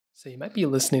So you might be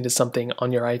listening to something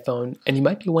on your iPhone and you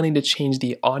might be wanting to change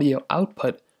the audio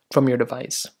output from your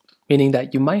device, meaning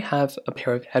that you might have a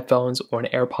pair of headphones or an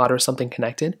AirPod or something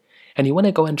connected and you want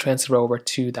to go and transfer over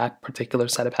to that particular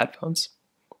set of headphones.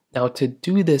 Now to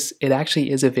do this, it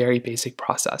actually is a very basic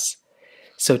process.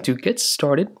 So to get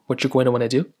started, what you're going to want to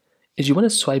do is you want to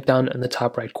swipe down in the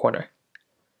top right corner.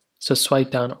 So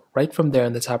swipe down right from there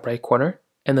in the top right corner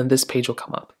and then this page will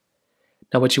come up.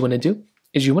 Now what you want to do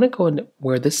is you want to go in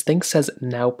where this thing says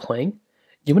now playing.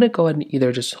 You want to go ahead and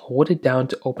either just hold it down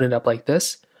to open it up like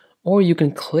this, or you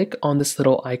can click on this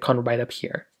little icon right up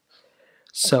here.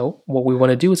 So what we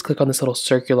want to do is click on this little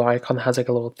circular icon that has like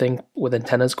a little thing with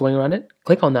antennas going around it.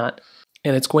 Click on that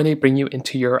and it's going to bring you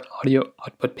into your audio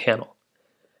output panel.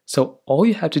 So all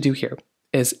you have to do here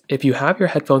is if you have your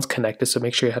headphones connected, so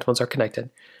make sure your headphones are connected,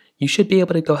 you should be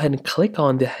able to go ahead and click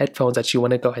on the headphones that you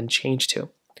want to go ahead and change to.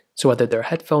 So whether they're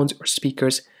headphones or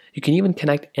speakers, you can even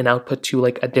connect an output to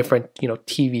like a different,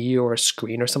 TV or a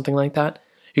screen or something like that.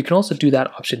 You can also do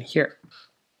that option here.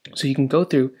 So you can go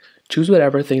through, choose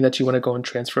whatever thing that you want to go and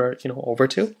transfer, over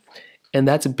to, and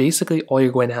that's basically all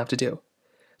you're going to have to do.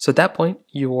 So at that point,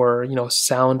 your,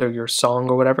 sound or your song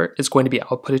or whatever is going to be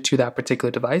outputted to that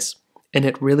particular device, and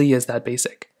it really is that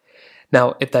basic.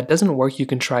 Now, if that doesn't work, you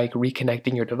can try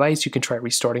reconnecting your device. You can try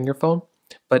restarting your phone.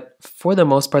 But for the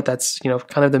most part, that's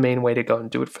kind of the main way to go and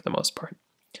do it for the most part.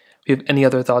 If you have any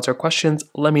other thoughts or questions,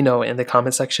 let me know in the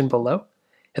comment section below.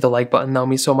 Hit the like button, that would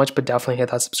mean so much, but definitely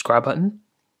hit that subscribe button.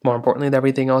 More importantly than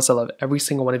everything else, I love every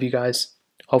single one of you guys.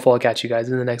 Hopefully I'll catch you guys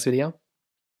in the next video.